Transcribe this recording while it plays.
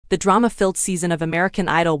the drama-filled season of American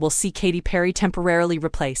Idol will see Katy Perry temporarily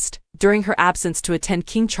replaced. During her absence to attend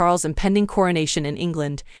King Charles' impending coronation in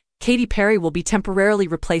England, Katy Perry will be temporarily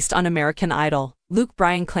replaced on American Idol. Luke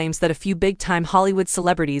Bryan claims that a few big-time Hollywood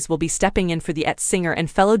celebrities will be stepping in for the singer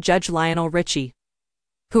and fellow judge Lionel Richie,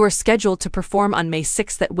 who are scheduled to perform on May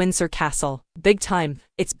 6 at Windsor Castle. Big time,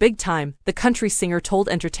 it's big time, the country singer told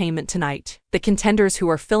Entertainment Tonight. The contenders who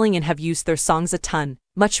are filling in have used their songs a ton,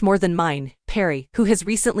 much more than mine. Perry, who has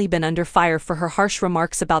recently been under fire for her harsh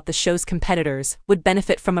remarks about the show's competitors, would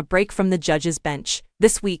benefit from a break from the judges' bench.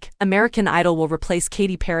 This week, American Idol will replace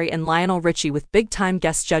Katy Perry and Lionel Richie with big-time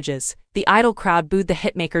guest judges. The Idol crowd booed the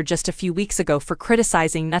hitmaker just a few weeks ago for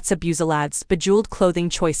criticizing Nutsa Buzelad's bejeweled clothing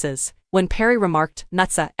choices. When Perry remarked,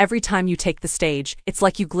 "Nutsa, every time you take the stage, it's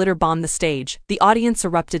like you glitter bomb the stage," the audience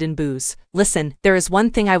erupted in boos. "Listen, there is one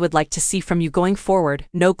thing I would like to see from you going forward: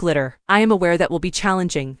 no glitter. I am aware that will be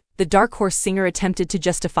challenging." The Dark Horse singer attempted to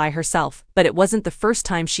justify herself, but it wasn't the first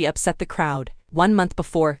time she upset the crowd. 1 month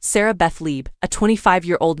before, Sarah Beth Leib, a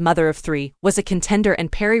 25-year-old mother of 3, was a contender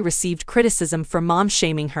and Perry received criticism for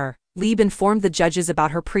mom-shaming her. Leib informed the judges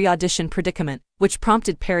about her pre-audition predicament, which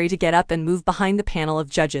prompted Perry to get up and move behind the panel of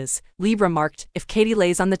judges. Leib remarked, "If Katy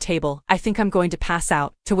lays on the table, I think I'm going to pass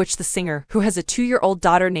out," to which the singer, who has a 2-year-old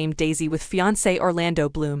daughter named Daisy with fiancé Orlando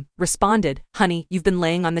Bloom, responded, "Honey, you've been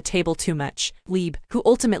laying on the table too much." Leib, who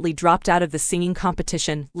ultimately dropped out of the singing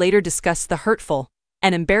competition, later discussed the hurtful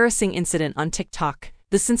and embarrassing incident on TikTok.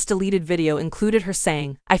 The since-deleted video included her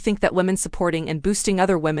saying, "I think that women supporting and boosting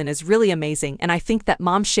other women is really amazing, and I think that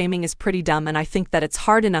mom-shaming is pretty dumb, and I think that it's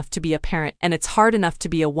hard enough to be a parent, and it's hard enough to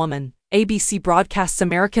be a woman." ABC broadcasts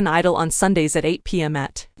American Idol on Sundays at 8 p.m.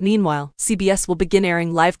 Meanwhile, CBS will begin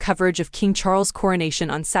airing live coverage of King Charles' coronation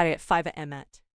on Saturday at 5 a.m.